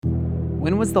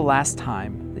When was the last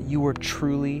time that you were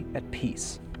truly at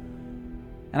peace?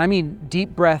 And I mean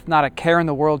deep breath, not a care in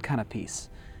the world kind of peace.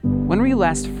 When were you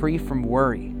last free from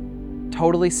worry,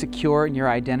 totally secure in your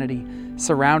identity,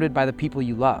 surrounded by the people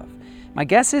you love? My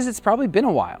guess is it's probably been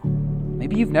a while.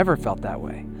 Maybe you've never felt that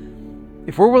way.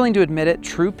 If we're willing to admit it,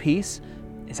 true peace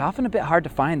is often a bit hard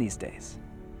to find these days.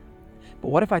 But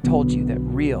what if I told you that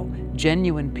real,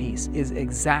 genuine peace is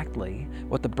exactly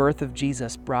what the birth of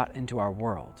Jesus brought into our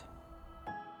world?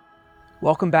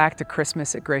 Welcome back to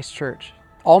Christmas at Grace Church.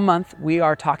 All month, we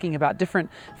are talking about different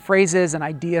phrases and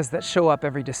ideas that show up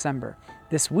every December.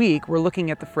 This week, we're looking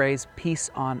at the phrase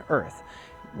peace on earth.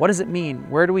 What does it mean?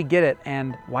 Where do we get it?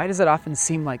 And why does it often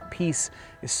seem like peace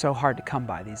is so hard to come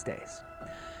by these days?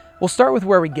 We'll start with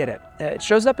where we get it. It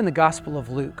shows up in the Gospel of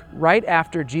Luke. Right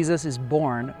after Jesus is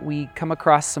born, we come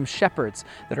across some shepherds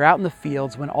that are out in the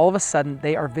fields when all of a sudden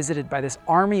they are visited by this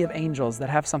army of angels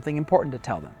that have something important to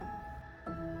tell them.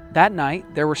 That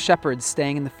night, there were shepherds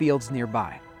staying in the fields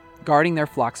nearby, guarding their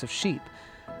flocks of sheep.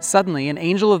 Suddenly, an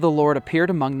angel of the Lord appeared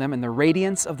among them, and the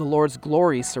radiance of the Lord's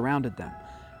glory surrounded them.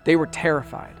 They were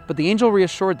terrified, but the angel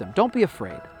reassured them. "Don't be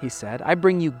afraid," he said. "I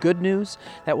bring you good news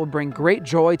that will bring great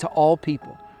joy to all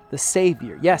people. The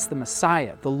Savior, yes, the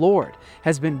Messiah, the Lord,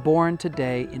 has been born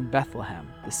today in Bethlehem,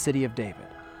 the city of David.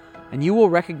 And you will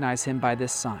recognize him by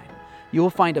this sign. You will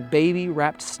find a baby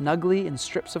wrapped snugly in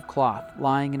strips of cloth,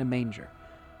 lying in a manger."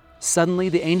 Suddenly,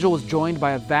 the angel was joined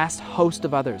by a vast host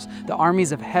of others, the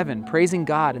armies of heaven, praising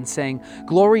God and saying,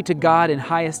 "Glory to God in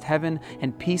highest heaven,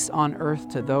 and peace on earth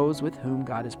to those with whom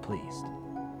God is pleased."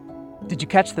 Did you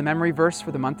catch the memory verse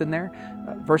for the month in there?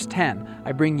 Verse 10,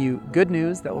 "I bring you good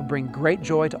news that will bring great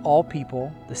joy to all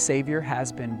people. The Savior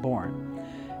has been born."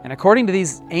 And according to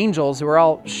these angels who are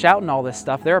all shouting all this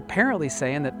stuff, they're apparently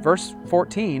saying that verse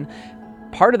 14,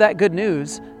 part of that good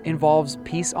news involves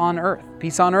peace on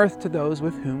earth to those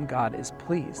with whom God is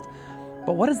pleased.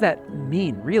 But what does that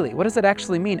mean, really? What does it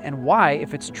actually mean? And why,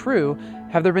 if it's true,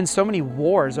 have there been so many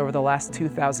wars over the last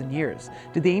 2,000 years?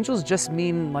 Did the angels just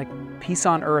mean like peace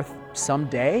on earth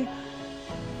someday?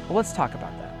 Well, let's talk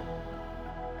about that.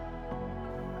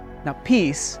 Now,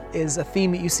 peace is a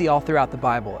theme that you see all throughout the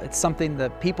Bible. It's something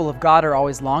the people of God are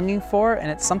always longing for,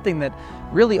 and it's something that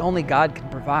really only God can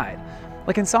provide.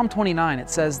 Like in Psalm 29,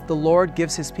 it says, "The Lord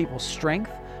gives his people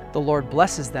strength. The Lord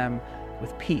blesses them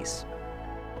with peace."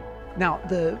 Now,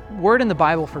 the word in the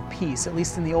Bible for peace, at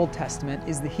least in the Old Testament,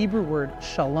 is the Hebrew word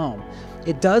shalom.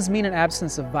 It does mean an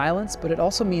absence of violence, but it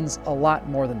also means a lot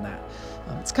more than that.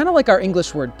 It's kind of like our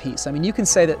English word peace. I mean, you can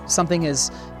say that something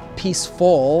is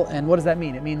peaceful, and what does that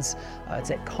mean? It means it's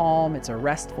a calm, it's a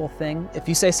restful thing. If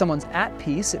you say someone's at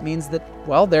peace, it means that,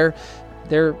 well, their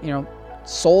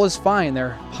soul is fine,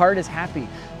 their heart is happy.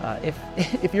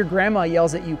 If your grandma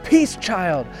yells at you, "Peace,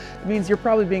 child," it means you're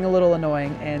probably being a little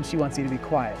annoying and she wants you to be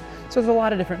quiet. So there's a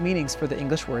lot of different meanings for the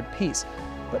English word peace,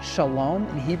 but shalom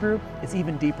in Hebrew is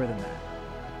even deeper than that.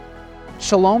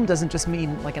 Shalom doesn't just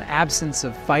mean like an absence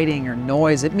of fighting or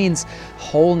noise. It means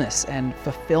wholeness and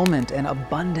fulfillment and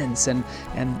abundance and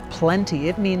plenty.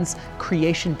 It means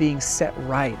creation being set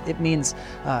right. It means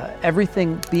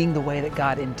everything being the way that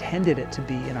God intended it to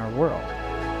be in our world.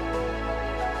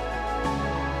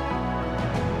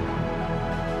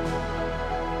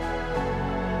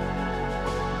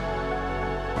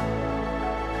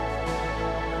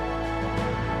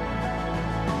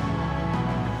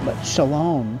 But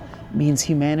shalom means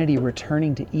humanity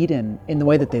returning to Eden in the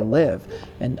way that they live,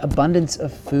 an abundance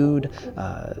of food,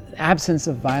 absence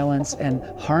of violence, and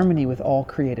harmony with all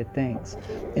created things.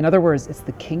 In other words, it's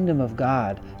the kingdom of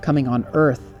God coming on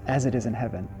earth as it is in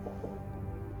heaven.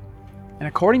 And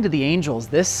according to the angels,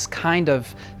 this kind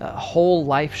of whole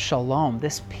life shalom,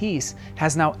 this peace,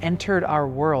 has now entered our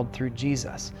world through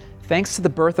Jesus. Thanks to the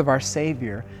birth of our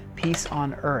Savior, peace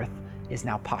on earth is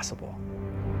now possible.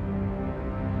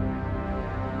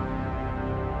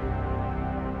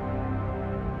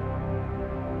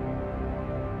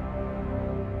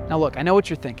 Now look, I know what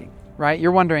you're thinking, right?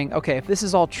 You're wondering, okay, if this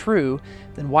is all true,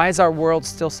 then why is our world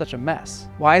still such a mess?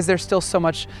 Why is there still so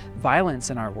much violence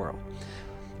in our world?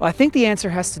 Well, I think the answer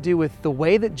has to do with the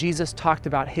way that Jesus talked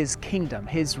about his kingdom,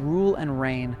 his rule and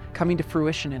reign coming to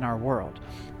fruition in our world.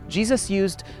 Jesus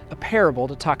used a parable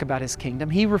to talk about his kingdom.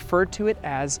 He referred to it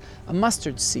as a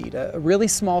mustard seed, a really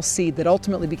small seed that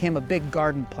ultimately became a big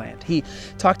garden plant. He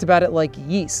talked about it like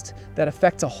yeast that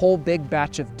affects a whole big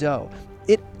batch of dough.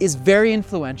 It is very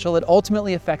influential. It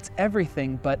ultimately affects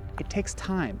everything, but it takes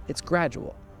time. It's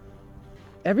gradual.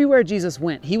 Everywhere Jesus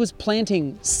went, he was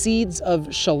planting seeds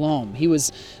of shalom. He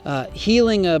was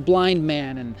healing a blind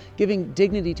man and giving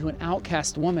dignity to an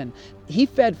outcast woman. He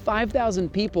fed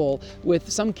 5,000 people with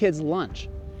some kid's lunch.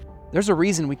 There's a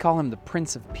reason we call him the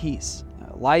Prince of Peace.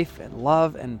 Life and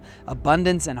love and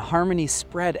abundance and harmony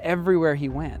spread everywhere he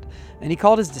went. And he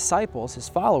called his disciples, his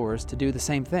followers, to do the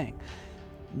same thing.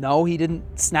 No, he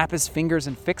didn't snap his fingers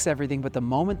and fix everything, but the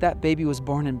moment that baby was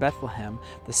born in Bethlehem,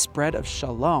 the spread of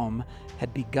shalom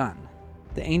had begun.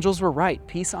 The angels were right.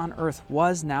 Peace on earth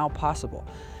was now possible.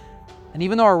 And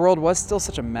even though our world was still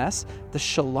such a mess, the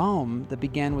shalom that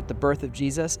began with the birth of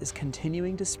Jesus is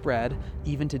continuing to spread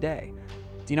even today.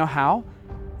 Do you know how?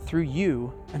 Through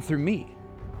you and through me.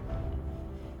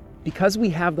 Because we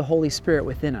have the Holy Spirit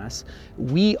within us,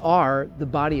 we are the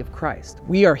body of Christ.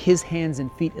 We are his hands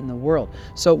and feet in the world.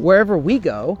 So wherever we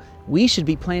go, we should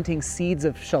be planting seeds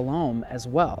of shalom as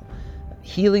well.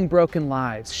 Healing broken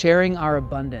lives, sharing our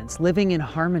abundance, living in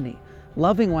harmony,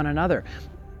 loving one another.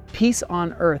 Peace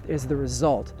on earth is the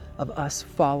result of us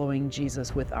following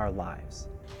Jesus with our lives.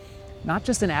 Not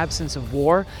just an absence of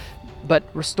war, but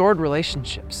restored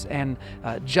relationships and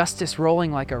justice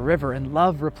rolling like a river and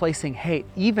love replacing hate,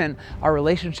 even our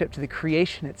relationship to the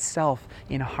creation itself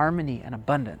in harmony and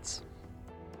abundance.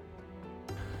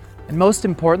 And most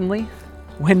importantly,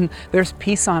 when there's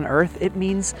peace on earth, it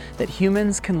means that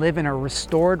humans can live in a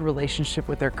restored relationship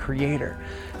with their Creator.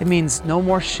 It means no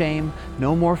more shame,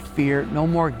 no more fear, no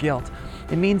more guilt.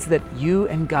 It means that you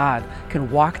and God can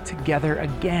walk together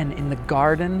again in the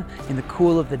garden in the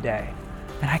cool of the day.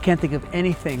 And I can't think of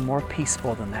anything more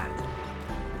peaceful than that.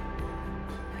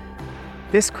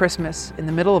 This Christmas, in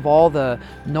the middle of all the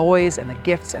noise and the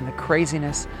gifts and the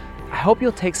craziness, I hope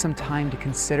you'll take some time to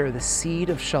consider the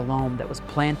seed of shalom that was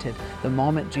planted the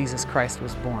moment Jesus Christ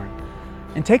was born.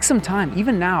 And take some time,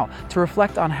 even now, to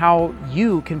reflect on how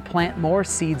you can plant more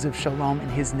seeds of shalom in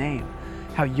his name.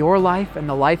 How your life and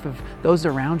the life of those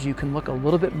around you can look a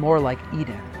little bit more like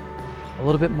Eden, a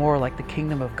little bit more like the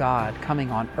kingdom of God coming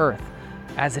on earth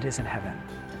as it is in heaven.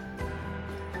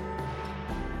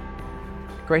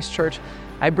 Grace Church,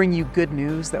 I bring you good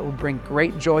news that will bring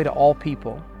great joy to all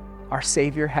people. Our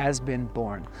Savior has been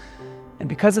born. And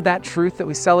because of that truth that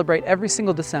we celebrate every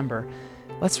single December,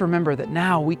 let's remember that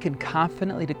now we can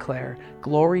confidently declare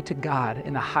glory to God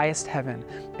in the highest heaven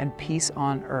and peace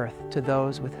on earth to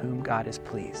those with whom God is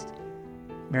pleased.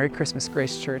 Merry Christmas,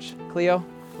 Grace Church. Cleo,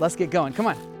 let's get going. Come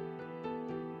on.